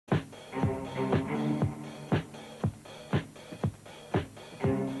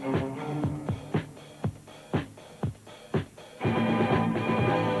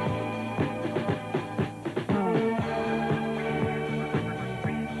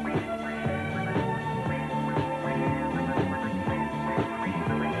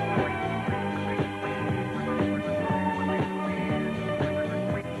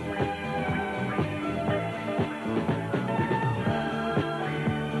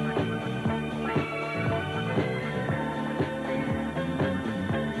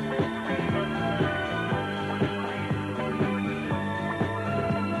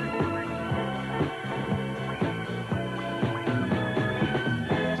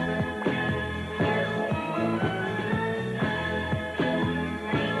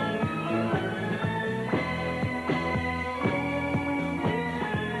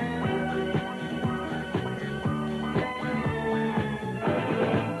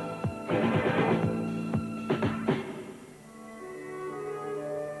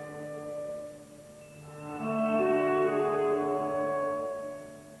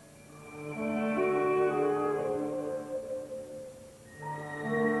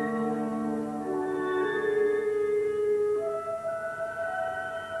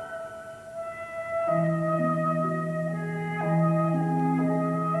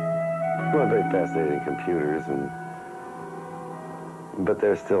very fascinated in computers, but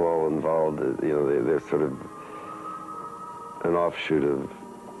they're still all involved. You know, they're sort of an offshoot of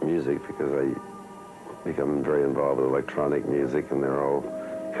music because I become very involved with electronic music, and they're all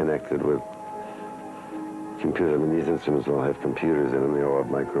connected with computers. I mean, these instruments all have computers in them. They all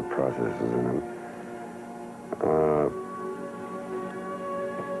have microprocessors in them.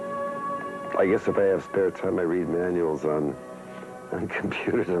 I guess if I have spare time, I read manuals on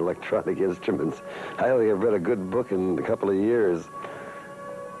computers and electronic instruments. I only have read a good book in a couple of years.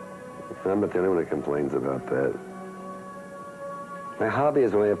 I'm not the only one who complains about that. My hobby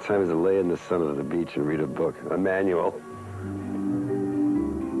is when I have time is to lay in the sun on the beach and read a book, a manual.